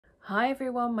Hi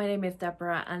everyone, my name is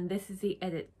Deborah and this is the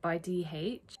Edit by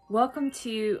DH. Welcome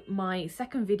to my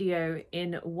second video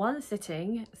in one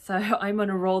sitting. So I'm on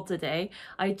a roll today.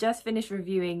 I just finished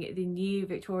reviewing the new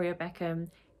Victoria Beckham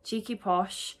Cheeky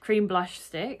Posh cream blush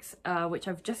sticks, which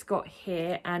I've just got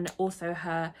here, and also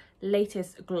her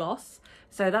latest gloss.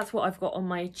 So that's what I've got on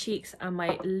my cheeks and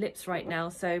my lips right now.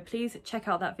 So please check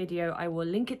out that video. I will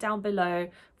link it down below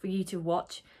for you to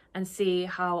watch and see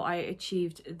how I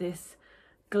achieved this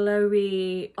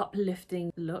glowy,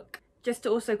 uplifting look. Just to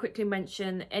also quickly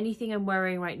mention, anything I'm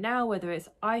wearing right now, whether it's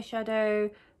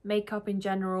eyeshadow, makeup in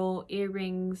general,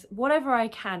 earrings, whatever I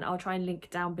can, I'll try and link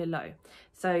down below.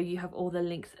 So you have all the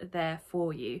links there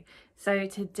for you. So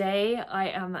today I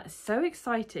am so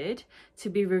excited to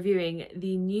be reviewing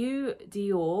the new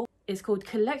Dior. It's called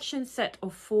Collection Set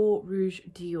of 4 Rouge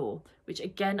Dior, which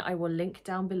again, I will link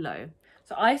down below.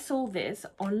 So I saw this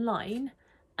online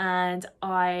and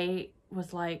I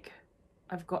was like,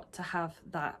 I've got to have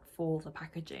that for the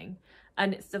packaging.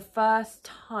 And it's the first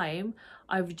time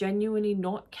I've genuinely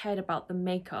not cared about the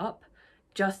makeup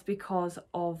just because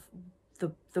of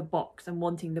the box and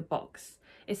wanting the box.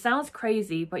 It sounds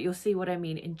crazy, but you'll see what I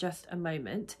mean in just a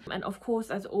moment. And of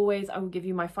course, as always, I will give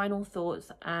you my final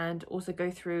thoughts and also go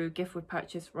through gift with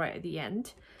purchase right at the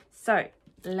end. So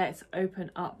let's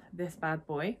open up this bad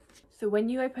boy. So when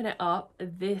you open it up,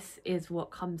 this is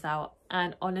what comes out.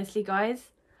 And honestly,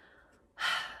 guys,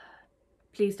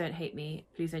 please don't hate me.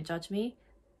 Please don't judge me.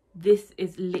 This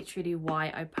is literally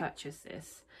why I purchased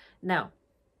this. Now,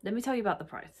 let me tell you about the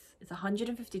price. It's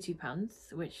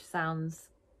 £152, which sounds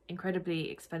incredibly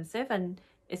expensive, and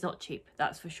it's not cheap,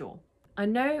 that's for sure. I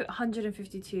know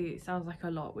 152 sounds like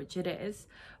a lot, which it is,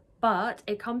 but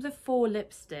it comes with 4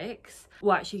 lipsticks.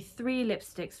 Well, actually 3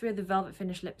 lipsticks, 3 of the velvet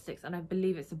finish lipsticks, and I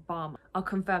believe it's a balm. I'll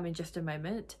confirm in just a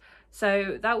moment.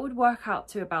 So that would work out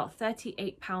to about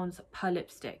 £38 per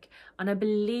lipstick. And I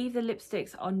believe the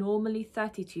lipsticks are normally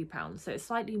 £32, so it's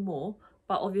slightly more,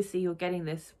 but obviously you're getting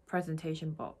this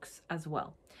presentation box as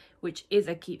well, which is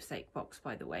a keepsake box,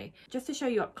 by the way. Just to show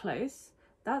you up close,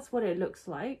 that's what it looks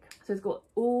like. So it's got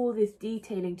all this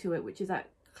detailing to it, which is that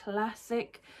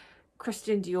classic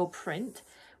Christian Dior print.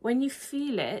 When you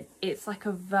feel it, it's like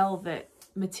a velvet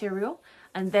material,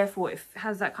 and therefore it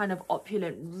has that kind of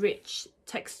opulent, rich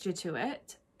texture to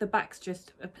it. The back's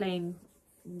just a plain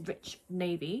rich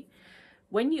navy.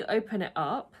 When you open it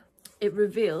up, it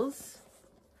reveals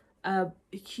a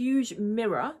huge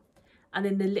mirror and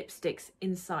then the lipsticks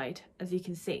inside, as you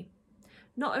can see.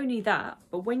 Not only that,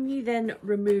 but when you then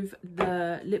remove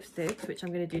the lipsticks, which I'm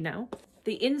going to do now,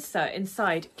 the insert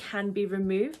inside can be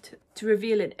removed to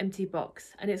reveal an empty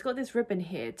box. And it's got this ribbon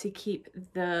here to keep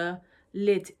the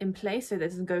lid in place so that it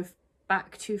doesn't go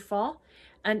back too far.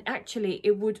 And actually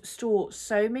it would store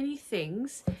so many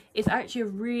things. It's actually a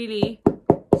really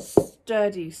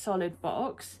sturdy, solid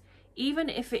box. Even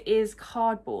if it is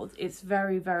cardboard, it's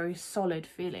very, very solid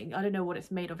feeling. I don't know what it's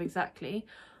made of exactly,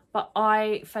 but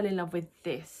I fell in love with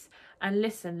this. And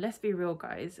listen, let's be real,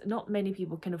 guys. Not many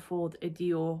people can afford a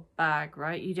Dior bag,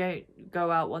 right? You don't go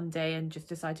out one day and just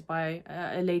decide to buy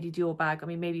a Lady Dior bag. I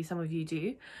mean, maybe some of you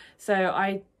do.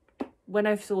 So when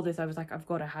I saw this, I was like, I've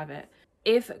got to have it.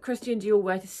 If Christian Dior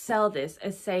were to sell this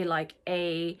as, say, like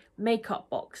a makeup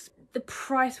box, the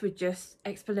price would just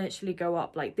exponentially go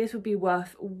up. Like, this would be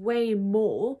worth way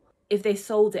more if they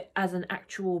sold it as an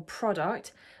actual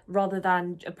product rather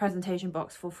than a presentation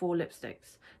box for 4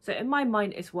 lipsticks. So in my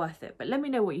mind, it's worth it. But let me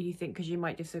know what you think, because you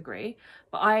might disagree.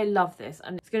 But I love this,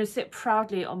 and it's going to sit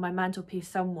proudly on my mantelpiece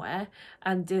somewhere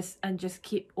and just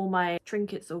keep all my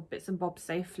trinkets or bits and bobs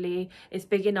safely. It's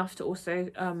big enough to also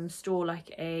store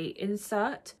like a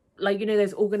insert. Like, you know,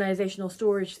 those organizational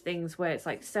storage things where it's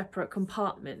like separate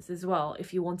compartments as well,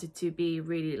 if you wanted to be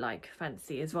really like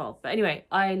fancy as well. But anyway,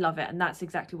 I love it, and that's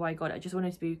exactly why I got it. I just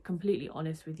wanted to be completely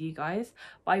honest with you guys,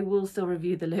 but I will still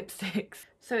review the lipsticks.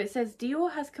 So it says,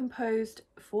 Dior has composed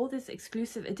for this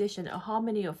exclusive edition a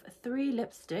harmony of 3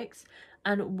 lipsticks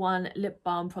and 1 lip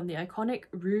balm from the iconic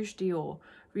Rouge Dior,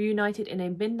 reunited in a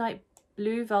midnight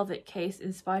blue velvet case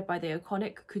inspired by the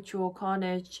iconic couture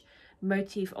carnage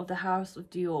motif of the House of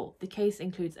Dior. The case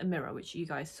includes a mirror, which you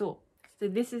guys saw. So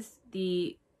this is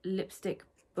the lipstick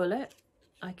bullet,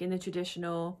 like in the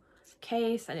traditional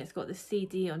case, and it's got the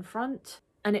CD on front,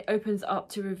 and it opens up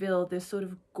to reveal this sort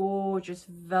of gorgeous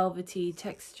velvety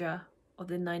texture of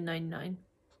the 999.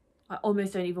 I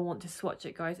almost don't even want to swatch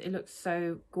it, guys. It looks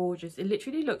so gorgeous. It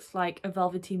literally looks like a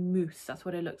velvety mousse. That's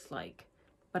what it looks like,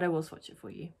 but I will swatch it for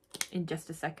you in just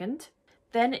a second.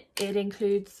 Then it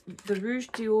includes the Rouge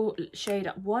Dior shade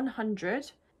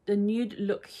 100, the nude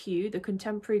look hue, the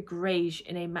contemporary greige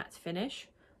in a matte finish.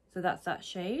 So that's that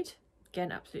shade.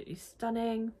 Again, absolutely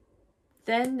stunning.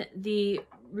 Then the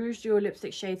Rouge Dior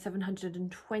lipstick shade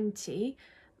 720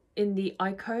 in the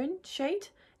Icon shade,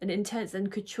 an intense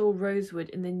and couture rosewood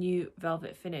in the new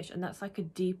velvet finish, and that's like a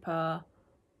deeper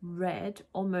red,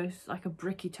 almost like a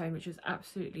bricky tone, which is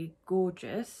absolutely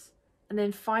gorgeous. And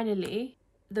then finally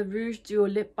the Rouge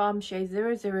Dior lip balm shade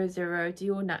 000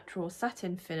 Dior Natural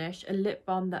Satin Finish, a lip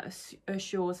balm that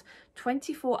assures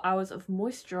 24 hours of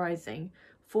moisturizing,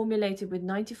 formulated with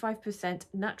 95%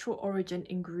 natural origin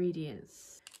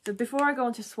ingredients. So before I go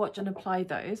on to swatch and apply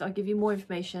those, I'll give you more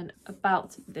information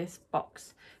about this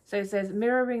box. So it says,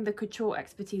 mirroring the couture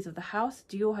expertise of the house,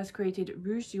 Dior has created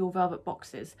Rouge Dior velvet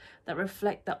boxes that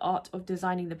reflect the art of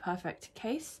designing the perfect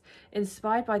case.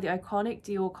 Inspired by the iconic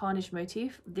Dior carnage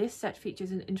motif, this set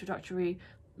features an introductory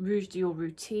Rouge Dior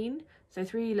routine. So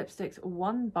 3 lipsticks,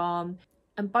 1 balm.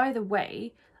 And by the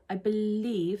way, I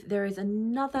believe there is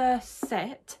another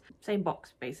set, same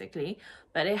box basically,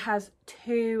 but it has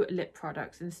 2 lip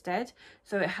products instead.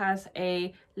 So it has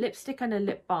a lipstick and a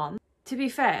lip balm. To be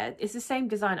fair, it's the same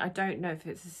design. I don't know if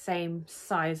it's the same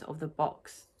size of the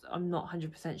box. I'm not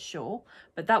 100% sure,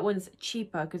 but that one's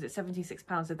cheaper because it's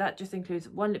 £76. So that just includes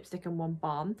 1 lipstick and 1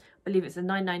 balm. I believe it's a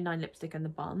 £9.99 lipstick and the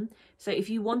balm. So if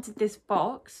you wanted this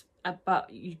box, but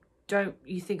you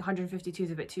think 152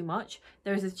 is a bit too much,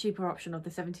 there is a cheaper option of the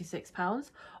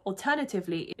 £76.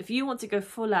 Alternatively, if you want to go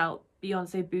full out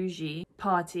Beyonce bougie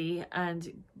party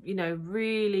and, you know,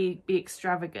 really be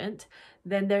extravagant,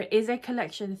 then there is a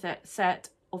collection set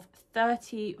of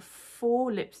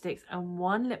 34 lipsticks and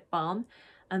 1 lip balm,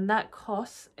 and that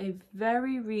costs a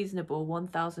very reasonable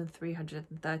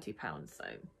 £1,330. So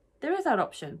there is that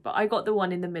option, but I got the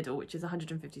one in the middle, which is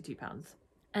 £152.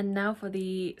 And now for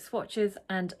the swatches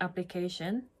and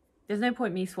application. There's no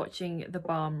point me swatching the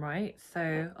balm, right?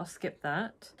 So I'll skip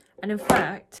that. And in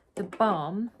fact, the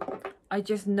balm, I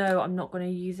just know I'm not going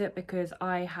to use it because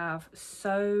I have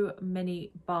so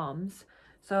many balms.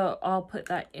 So I'll put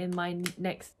that in my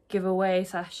next giveaway /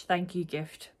 thank you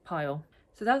gift pile.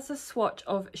 So that's a swatch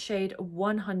of shade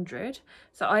 100.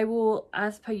 So I will,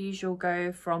 as per usual,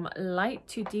 go from light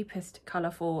to deepest colour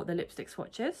for the lipstick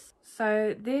swatches.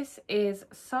 So this is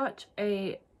such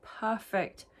a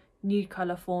perfect nude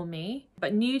colour for me,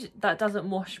 but nude that doesn't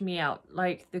wash me out,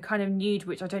 like the kind of nude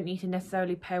which I don't need to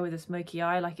necessarily pair with a smoky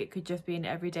eye, like it could just be an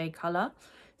everyday colour.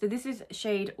 So this is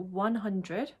shade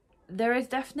 100. There is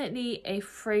definitely a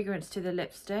fragrance to the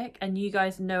lipstick, and you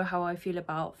guys know how I feel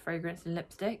about fragrance in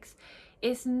lipsticks.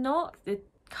 It's not the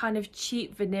kind of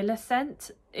cheap vanilla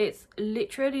scent. It's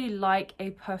literally like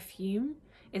a perfume.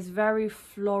 It's very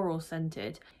floral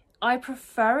scented. I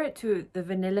prefer it to the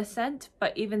vanilla scent,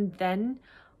 but even then,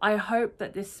 I hope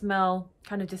that this smell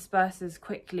kind of disperses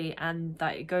quickly and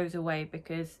that it goes away,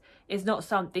 because it's not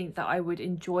something that I would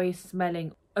enjoy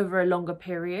smelling over a longer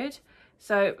period.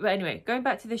 So, but anyway, going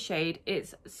back to the shade,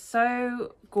 it's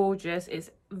so gorgeous. It's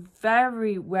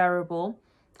very wearable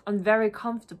and very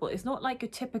comfortable. It's not like a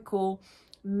typical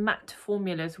matte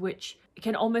formulas which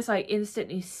can almost like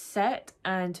instantly set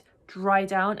and dry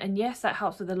down, and yes, that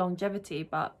helps with the longevity,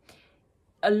 but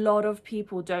a lot of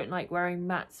people don't like wearing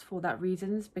mattes for that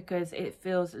reasons, because it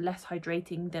feels less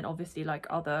hydrating than obviously like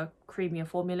other creamier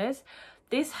formulas.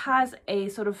 This has a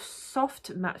sort of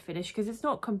soft matte finish because it's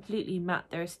not completely matte.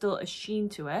 There is still a sheen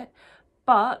to it,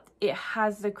 but it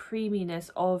has the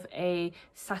creaminess of a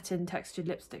satin textured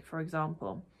lipstick, for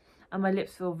example. And my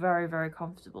lips feel very, very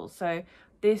comfortable. So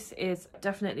this is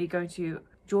definitely going to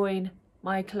join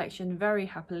my collection very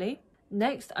happily.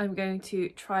 Next, I'm going to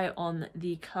try on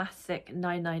the classic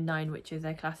 999, which is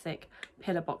a classic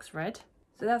pillar box red.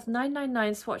 So that's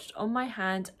 999 swatched on my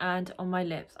hand and on my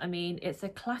lips. I mean, it's a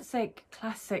classic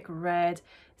red.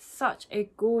 Such a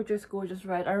gorgeous, gorgeous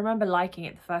red. I remember liking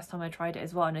it the first time I tried it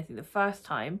as well. And I think the first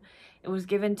time it was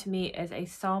given to me as a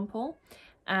sample.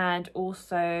 And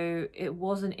also it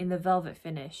wasn't in the velvet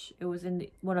finish. It was in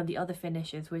one of the other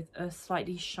finishes with a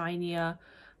slightly shinier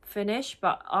finish,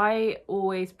 but I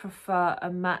always prefer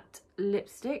a matte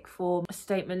lipstick for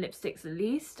statement lipsticks at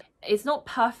least. It's not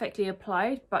perfectly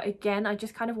applied, but again, I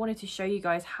just kind of wanted to show you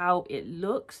guys how it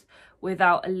looks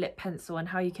without a lip pencil and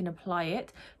how you can apply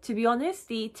it. To be honest,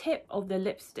 the tip of the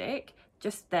lipstick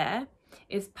just there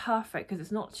is perfect because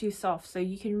it's not too soft, so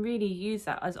you can really use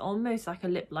that as almost like a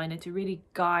lip liner to really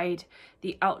guide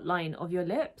the outline of your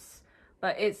lips.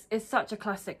 But it's such a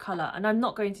classic colour, and I'm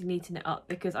not going to neaten it up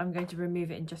because I'm going to remove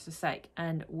it in just a sec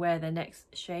and wear the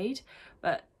next shade.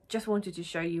 But just wanted to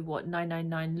show you what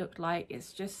 999 looked like.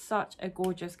 It's just such a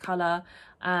gorgeous color,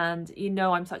 and you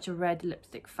know I'm such a red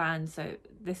lipstick fan, so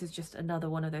this is just another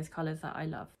one of those colors that I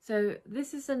love. So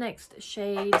this is the next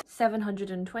shade,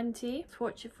 720.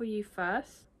 Swatch it for you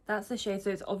first. That's the shade, so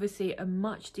it's obviously a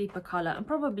much deeper color and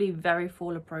probably very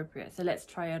fall appropriate, so let's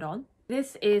try it on.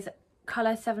 This is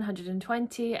color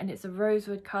 720 and it's a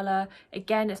rosewood color.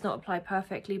 Again, it's not applied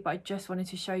perfectly, but I just wanted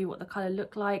to show you what the color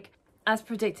looked like. As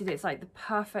predicted, it's like the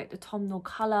perfect autumnal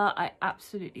color. I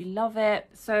absolutely love it.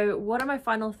 So what are my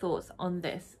final thoughts on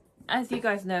this? As you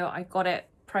guys know, I got it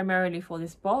primarily for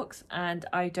this box, and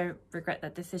I don't regret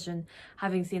that decision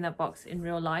having seen that box in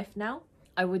real life now.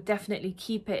 I would definitely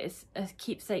keep it as a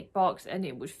keepsake box, and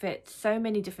it would fit so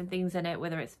many different things in it,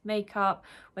 whether it's makeup,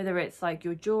 whether it's like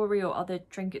your jewelry or other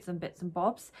trinkets and bits and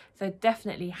bobs. So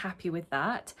definitely happy with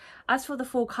that. As for the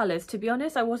 4 colors, to be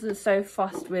honest, I wasn't so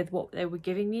fussed with what they were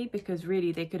giving me, because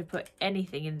really they could have put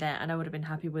anything in there and I would have been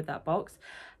happy with that box.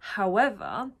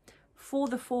 However, for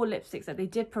the 4 lipsticks that they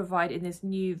did provide in this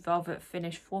new velvet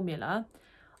finish formula,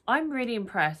 I'm really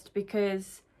impressed,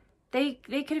 because they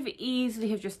could have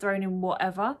easily have just thrown in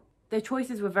whatever. Their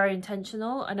choices were very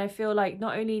intentional, and I feel like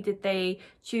not only did they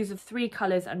choose of 3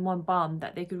 colors and 1 balm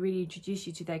that they could really introduce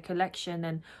you to their collection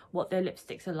and what their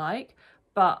lipsticks are like,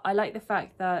 but I like the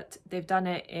fact that they've done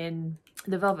it in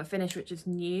the velvet finish, which is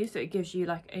new, so it gives you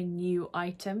like a new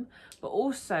item, but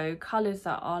also colors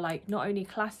that are like not only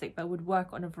classic but would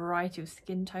work on a variety of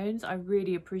skin tones. I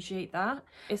really appreciate that.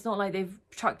 It's not like they've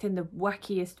chucked in the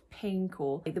wackiest pink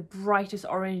or like the brightest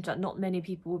orange that not many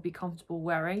people would be comfortable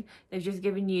wearing. They've just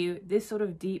given you this sort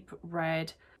of deep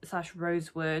red /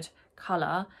 rosewood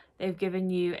color. They've given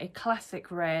you a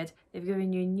classic red, they've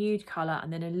given you a nude color,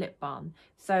 and then a lip balm.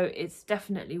 So it's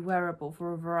definitely wearable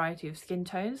for a variety of skin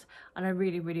tones, and I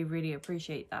really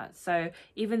appreciate that. So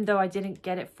even though I didn't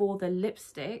get it for the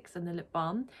lipsticks and the lip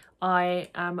balm, I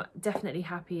am definitely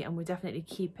happy and will definitely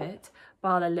keep it,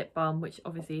 bar the lip balm, which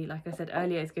obviously, like I said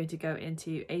earlier, is going to go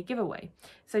into a giveaway.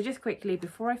 So just quickly,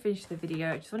 before I finish the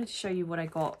video, I just wanted to show you what I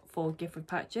got for gift with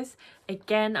purchase.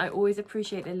 Again, I always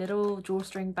appreciate the little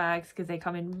drawstring bags, because they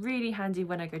come in really handy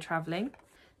when I go traveling.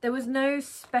 There was no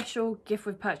special gift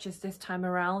with purchase this time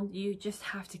around. You just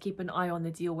have to keep an eye on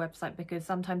the Dior website, because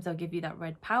sometimes they'll give you that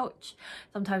red pouch,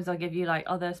 sometimes they'll give you like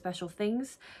other special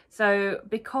things. So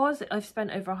because I've spent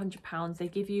over £100, they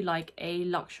give you like a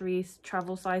luxury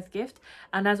travel size gift,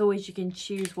 and as always you can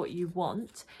choose what you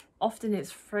want. Often it's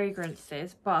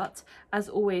fragrances, but as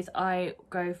always I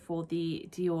go for the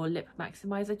Dior Lip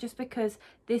Maximizer, just because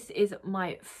this is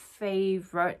my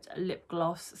favorite lip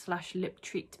gloss / lip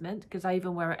treatment, because I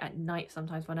even wear it at night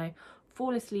sometimes when I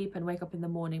fall asleep and wake up in the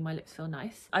morning. My lips feel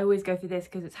nice. I always go for this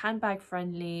because it's handbag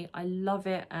friendly. I love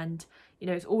it, and you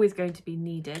know, it's always going to be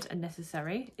needed and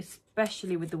necessary,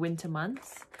 especially with the winter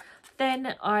months.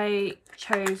 Then I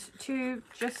chose 2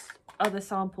 just other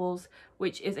samples,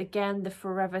 which is again the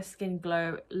Forever Skin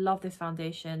Glow. Love this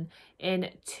foundation in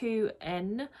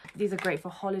 2N. These are great for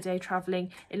holiday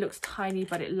traveling. It looks tiny,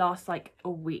 but it lasts like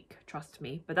a week, trust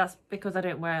me, but that's because I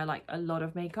don't wear like a lot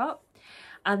of makeup.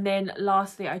 And then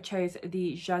lastly, I chose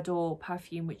the J'adore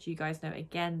perfume, which you guys know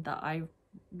again that I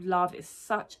love. It's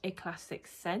such a classic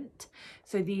scent.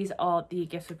 So these are the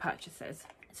gifts for purchases.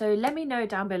 So let me know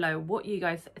down below what you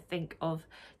guys think of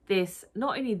this,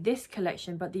 not only this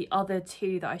collection but the other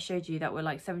 2 that I showed you that were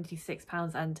like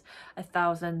 £76 and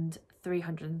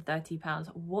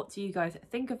 £1,330. What do you guys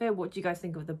think of it? What do you guys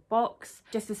think of the box?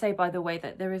 Just to say, by the way,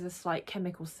 that there is a slight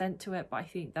chemical scent to it, but I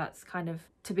think that's kind of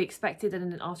to be expected,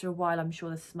 and then after a while I'm sure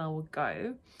the smell will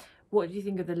go. What do you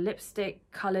think of the lipstick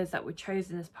colours that were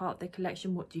chosen as part of the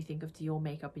collection? What do you think of Dior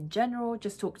makeup in general?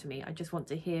 Just talk to me. I just want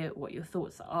to hear what your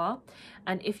thoughts are.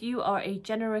 And if you are a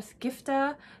generous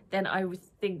gifter, then I would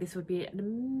think this would be an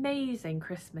amazing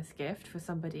Christmas gift for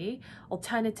somebody.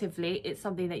 Alternatively, it's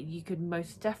something that you could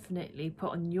most definitely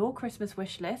put on your Christmas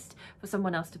wish list for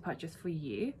someone else to purchase for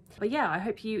you. But yeah, I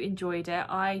hope you enjoyed it.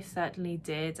 I certainly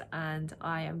did, and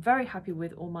I am very happy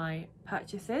with all my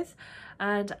purchases.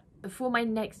 And for my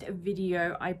next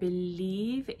video, I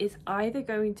believe is either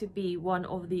going to be one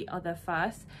or the other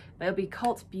first, but it'll be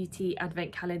Cult Beauty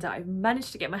Advent Calendar. I've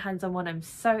managed to get my hands on one. I'm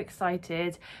so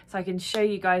excited, so I can show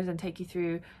you guys and take you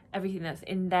through everything that's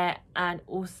in there, and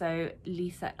also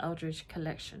Lisa Eldridge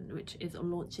collection, which is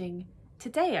launching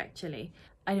today actually.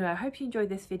 Anyway, I hope you enjoyed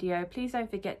this video. Please don't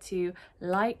forget to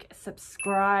like,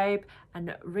 subscribe,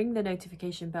 and ring the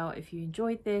notification bell if you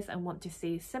enjoyed this and want to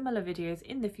see similar videos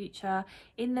in the future.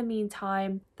 In the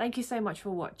meantime, thank you so much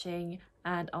for watching,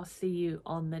 and I'll see you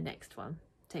on the next one.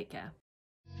 Take care.